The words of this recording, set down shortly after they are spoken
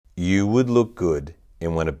You would look good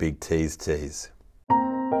in one of Big T's tees.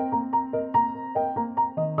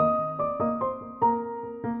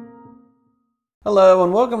 Hello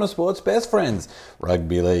and welcome to Sports Best Friends,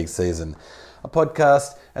 Rugby League season. A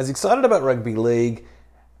podcast as excited about rugby league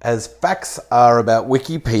as facts are about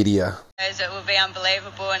Wikipedia. It would be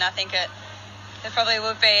unbelievable, and I think it probably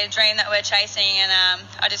would be a dream that we're chasing, and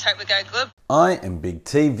I just hope we go good. I am Big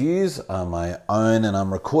T. Views are my own, and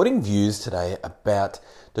I'm recording views today about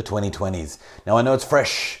the 2020s. Now I know it's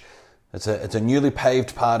fresh. It's a newly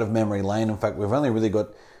paved part of memory lane. In fact, we've only really got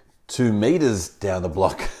 2 meters down the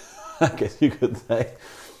block, I guess you could say.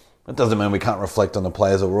 That doesn't mean we can't reflect on the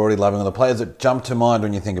players that we're already loving, on the players that jump to mind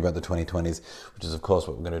when you think about the 2020s, which is of course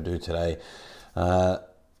what we're going to do today.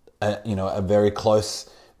 A very close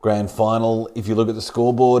grand final. If you look at the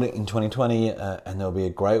scoreboard in 2020, and there'll be a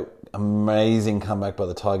great, amazing comeback by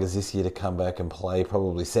the Tigers this year to come back and play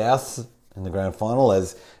probably South in the grand final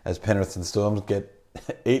as Penrith and Storms get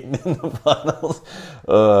eaten in the finals.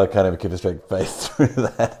 Oh, I can't even keep a straight face through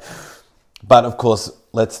that. But of course,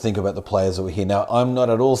 let's think about the players that were here. Now, I'm not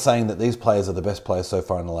at all saying that these players are the best players so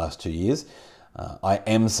far in the last 2 years. I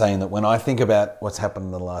am saying that when I think about what's happened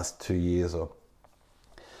in the last 2 years or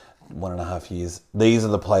 1.5 years, these are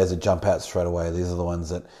the players that jump out straight away. These are the ones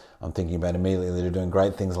that I'm thinking about immediately that are doing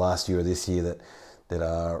great things last year or this year that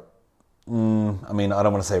are, I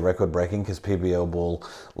don't want to say record breaking because PBL Ball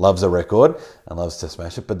loves a record and loves to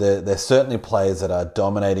smash it, but they're certainly players that are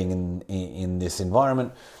dominating in this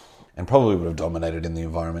environment and probably would have dominated in the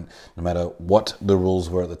environment no matter what the rules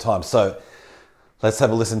were at the time. So let's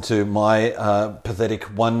have a listen to my pathetic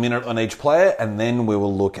 1 minute on each player, and then we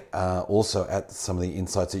will look also at some of the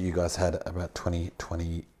insights that you guys had about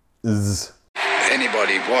 2020s.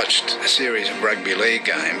 Anybody watched a series of rugby league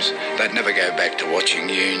games, they'd never go back to watching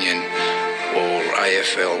Union or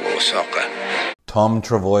AFL or soccer. Tom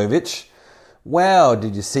Trbojevic. Wow,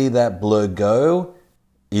 did you see that blur go?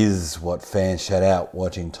 Is what fans shout out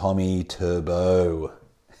watching Tommy Turbo.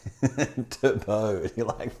 Turbo, you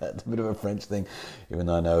like that? It's a bit of a French thing, even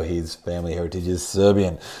though I know his family heritage is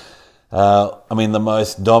Serbian. The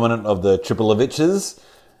most dominant of the Tripojeviches.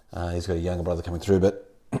 He's got a younger brother coming through, but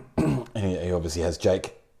he obviously has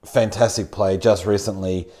Jake. Fantastic play, just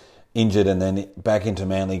recently injured and then back into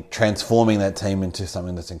Manly, transforming that team into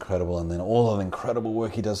something that's incredible. And then all of the incredible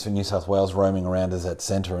work he does for New South Wales, roaming around as that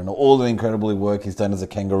centre, and all the incredible work he's done as a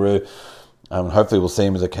Kangaroo. Hopefully we'll see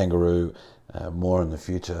him as a Kangaroo more in the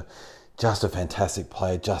future. Just a fantastic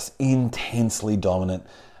player, just intensely dominant.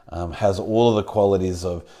 Has all of the qualities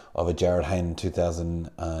of a Jared Hayne in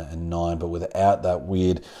 2009, but without that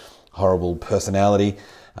weird, horrible personality.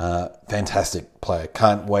 Fantastic player.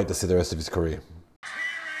 Can't wait to see the rest of his career.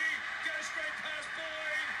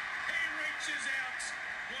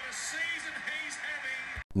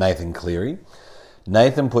 Nathan Cleary.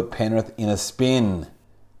 Nathan put Penrith in a spin.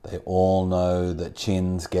 They all know that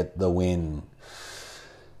chins get the win.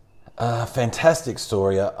 Fantastic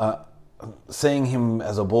story. Seeing him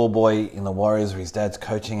as a ball boy in the Warriors, where his dad's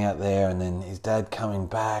coaching out there, and then his dad coming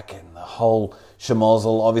back, and the whole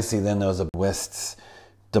schmozzle. Obviously, then there was a West's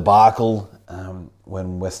debacle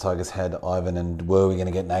when West Tigers had Ivan, and were we going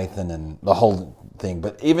to get Nathan, and the whole thing.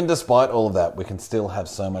 But even despite all of that, we can still have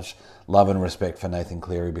so much love and respect for Nathan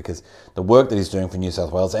Cleary, because the work that he's doing for New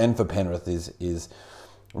South Wales and for Penrith is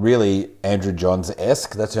really Andrew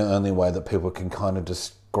Johns-esque. That's the only way that people can kind of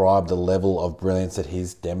describe the level of brilliance that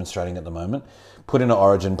he's demonstrating at the moment. Put into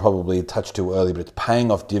Origin probably a touch too early, but it's paying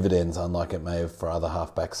off dividends, unlike it may have for other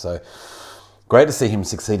halfbacks. So great to see him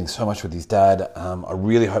succeeding so much with his dad. I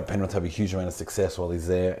really hope Penrith have a huge amount of success while he's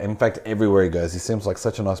there. In fact, everywhere he goes, he seems like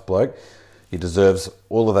such a nice bloke. He deserves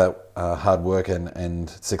all of that hard work and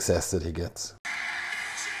success that he gets.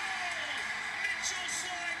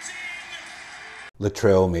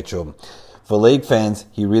 Latrell Mitchell. For league fans,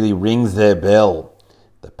 he really rings their bell.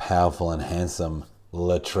 The powerful and handsome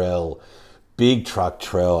Latrell. Big truck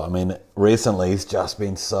Trell. Recently he's just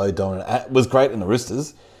been so dominant. Was great in the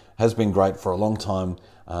Roosters. Has been great for a long time.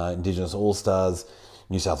 Indigenous All-Stars,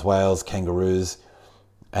 New South Wales, Kangaroos.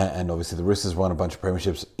 And obviously the Roosters won a bunch of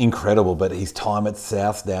premierships. Incredible. But his time at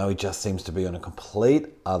South now, he just seems to be on a complete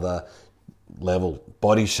other level.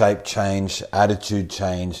 Body shape change, attitude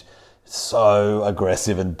change. So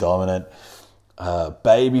aggressive and dominant.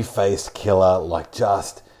 Baby-faced killer.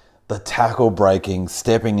 Just the tackle breaking,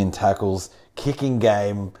 stepping in tackles, kicking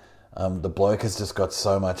game. The bloke has just got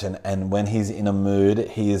so much. And when he's in a mood,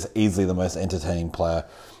 he is easily the most entertaining player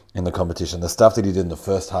in the competition. The stuff that he did in the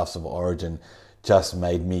first halves of Origin just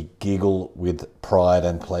made me giggle with pride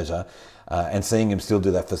and pleasure. And seeing him still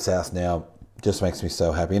do that for South now just makes me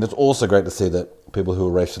so happy. And it's also great to see that people who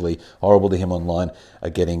are racially horrible to him online are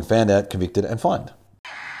getting found out, convicted and fined.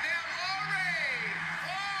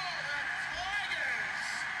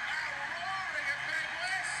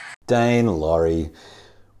 Dane Laurie.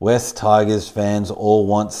 West Tigers fans all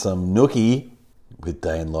want some nookie with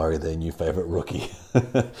Dane Laurie, their new favourite rookie.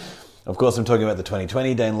 Of course, I'm talking about the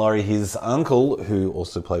 2020 Dane Laurie, his uncle, who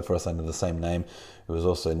also played for us under the same name, who was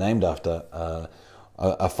also named after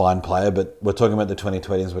a fine player. But we're talking about the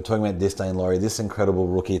 2020s. We're talking about this Dane Laurie, this incredible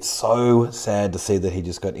rookie. It's so sad to see that he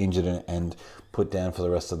just got injured and put down for the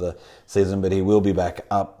rest of the season, but he will be back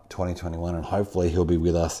up 2021, and hopefully he'll be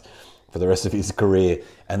with us for the rest of his career,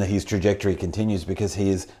 and that his trajectory continues, because he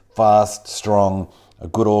is fast, strong, a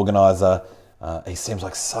good organiser. He seems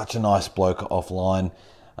like such a nice bloke offline.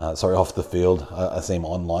 Off the field. I see him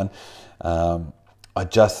online. I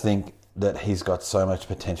just think that he's got so much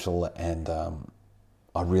potential, and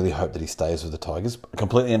I really hope that he stays with the Tigers. I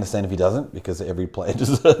completely understand if he doesn't, because every player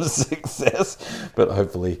deserves success, but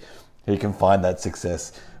hopefully he can find that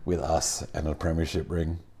success with us and a premiership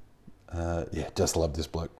ring. Just love this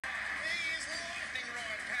bloke.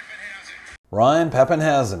 Ryan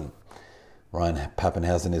Papenhuyzen. Ryan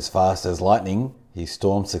Papenhuyzen is fast as lightning. His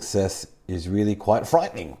Storm success is really quite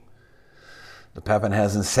frightening. The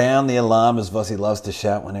Papenhuyzen sound the alarm, as Vossi loves to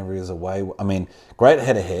shout whenever he's away. I mean, great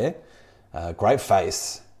head of hair, great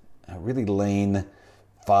face, a really lean,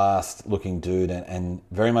 fast-looking dude, and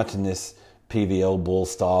very much in this PVL ball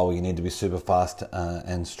style where you need to be super fast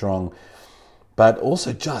and strong, but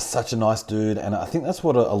also just such a nice dude. And I think that's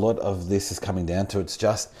what a lot of this is coming down to. It's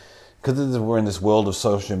just because we're in this world of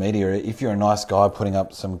social media, if you're a nice guy putting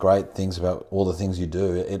up some great things about all the things you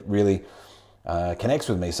do, it really connects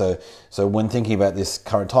with me. So when thinking about this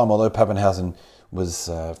current time, although Papenhuyzen was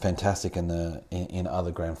fantastic in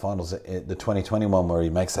other grand finals, the 2021 where he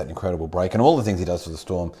makes that incredible break, and all the things he does for the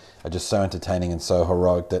Storm are just so entertaining and so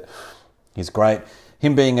heroic that he's great.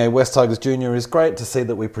 Him being a West Tigers junior is great to see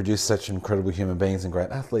that we produce such incredible human beings and great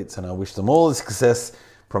athletes, and I wish them all the success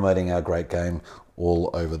promoting our great game all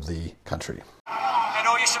over the country. And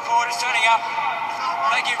all your supporters turning up.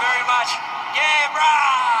 Thank you very much. Yeah,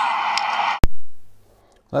 brah!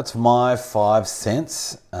 That's my 5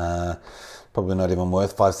 cents. Probably not even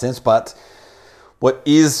worth 5 cents, but what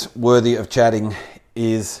is worthy of chatting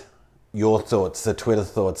is your thoughts, the Twitter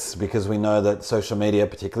thoughts, because we know that social media,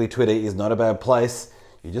 particularly Twitter, is not a bad place.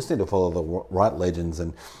 You just need to follow the right legends,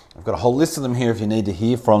 and I've got a whole list of them here if you need to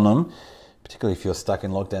hear from them, particularly if you're stuck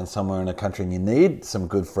in lockdown somewhere in a country and you need some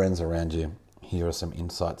good friends around you. Here are some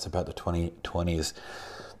insights about the 2020s.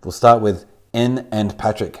 We'll start with N and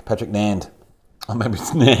Patrick Nand. Oh, maybe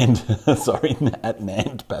it's Nand. Sorry, at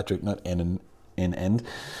Nand Patrick, not N and End.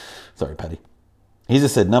 Sorry, Paddy. He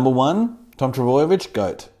just said, number 1, Tom Trbojevic,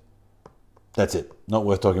 GOAT. That's it. Not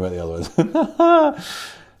worth talking about the other ones.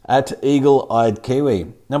 At Eagle-Eyed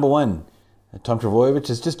Kiwi. Number 1, Tom Trbojevic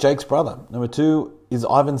is just Jake's brother. Number 2 is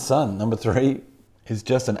Ivan's son. Number 3 is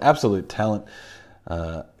just an absolute talent.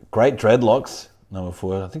 Great dreadlocks. Number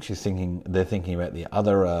 4, I think they're thinking about the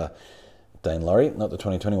other Dane Laurie, not the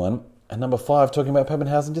 2021. And number 5, talking about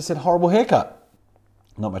Papenhuyzen, just said horrible haircut.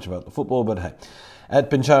 Not much about the football, but hey. At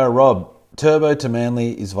Pinchara Rob, Turbo to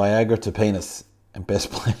Manly is Viagra to penis, and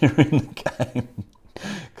best player in the game.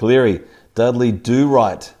 Cleary, Dudley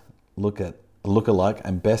Do-Right, look-alike,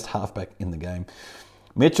 and best halfback in the game.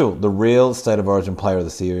 Mitchell, the real State of Origin player of the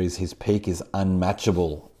series. His peak is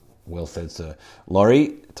unmatchable. Well said, sir.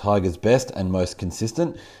 Laurie, Tigers' best and most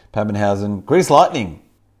consistent. Papenhuyzen, Grease Lightning.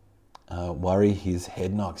 Worry his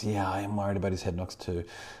head knocks. Yeah, I am worried about his head knocks too.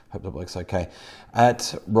 Hope the bloke's okay. At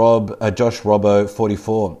Josh Robbo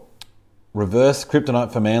 44. Reverse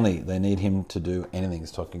kryptonite for Manly. They need him to do anything.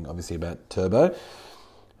 He's talking obviously about Turbo.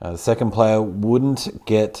 The second player wouldn't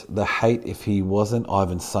get the hate if he wasn't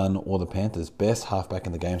Ivan's son or the Panthers. Best halfback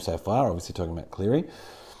in the game so far. Obviously talking about Cleary.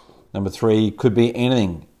 Number 3 could be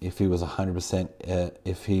anything if he was 100%.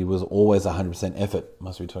 If he was always 100% effort.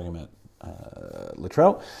 Must be talking about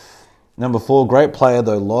Latrell. Number 4, great player,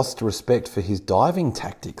 though lost respect for his diving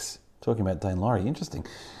tactics. Talking about Dane Laurie, interesting.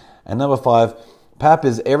 And number 5, Pap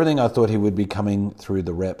is everything I thought he would be coming through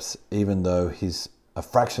the reps, even though he's a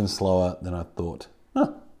fraction slower than I thought.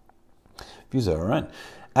 Views are our own.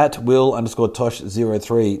 At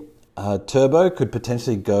Will_Tosh03, Turbo could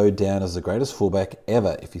potentially go down as the greatest fullback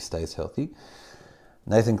ever if he stays healthy.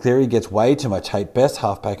 Nathan Cleary gets way too much hate. Best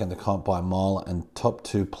halfback in the comp by a mile and top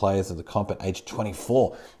 2 players of the comp at age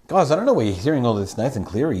 24. Guys, I don't know where you're hearing all this Nathan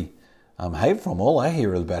Cleary hate from. All I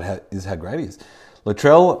hear about is how great he is.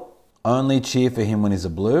 Latrell, only cheer for him when he's a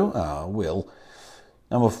blue. Will.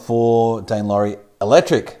 Number 4, Dane Laurie,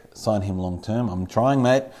 electric. Sign him long term. I'm trying,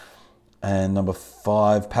 mate. And number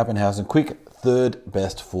 5, Pappenhausen, quick third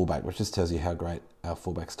best fullback, which just tells you how great our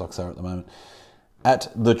fullback stocks are at the moment.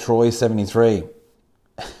 At the Troy 73.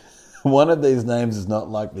 One of these names is not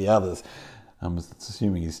like the others. I'm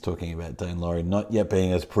assuming he's talking about Dane Laurie, not yet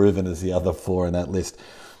being as proven as the other 4 in that list.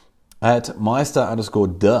 At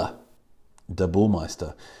Meister_duh, the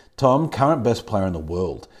Bullmeister. Tom, current best player in the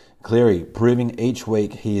world. Cleary, proving each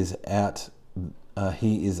week he is out that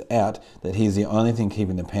he is the only thing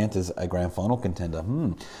keeping the Panthers a grand final contender.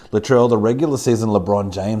 Latrell, the regular season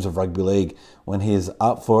LeBron James of rugby league. When he is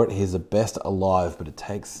up for it, he's the best alive, but it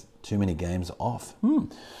takes too many games off.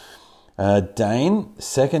 Dane,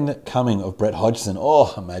 second coming of Brett Hodgson.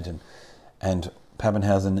 Oh, imagine. And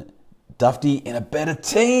Pappenhausen, Dufty in a better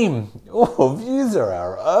team. Oh, views are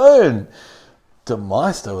our own. De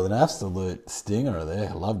Meister with an absolute stinger there.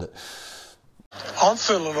 I loved it. I'm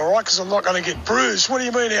feeling all right because I'm not going to get bruised. What do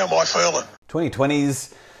you mean, how am I feeling?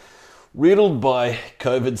 2020s riddled by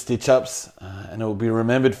COVID stitch-ups, and it will be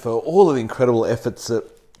remembered for all of the incredible efforts that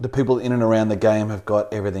the people in and around the game have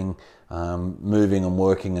got everything moving and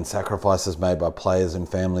working, and sacrifices made by players and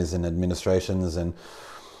families and administrations, and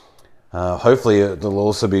hopefully it'll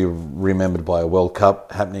also be remembered by a World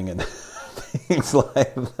Cup happening and things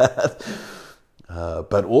like that.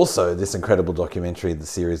 But also this incredible documentary, the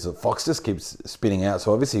series that Fox just keeps spinning out.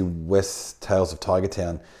 So obviously West Tales of Tiger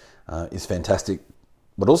Town is fantastic,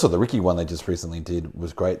 but also the Ricky one they just recently did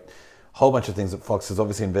was great. Whole bunch of things that Fox is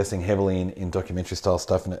obviously investing heavily in documentary style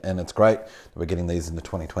stuff, and it's great that we're getting these in the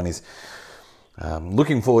 2020s.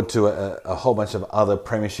 Looking forward to a whole bunch of other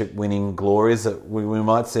premiership winning glories that we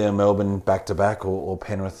might see in Melbourne back to back, or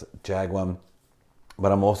Penrith Jag one,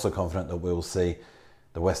 but I'm also confident that we will see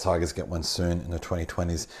the West Tigers get one soon in the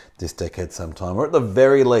 2020s this decade sometime, or at the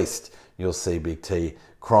very least you'll see Big T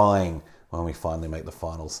crying when we finally make the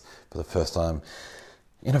finals for the first time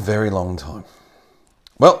in a very long time.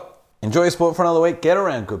 Well, enjoy your sport for another week. Get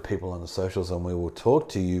around good people on the socials, and we will talk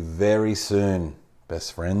to you very soon,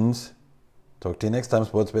 best friends. Talk to you next time,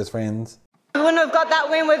 sports best friends. We wouldn't have got that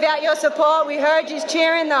win without your support. We heard you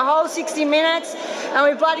cheering the whole 60 minutes, and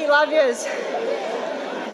we bloody love yous.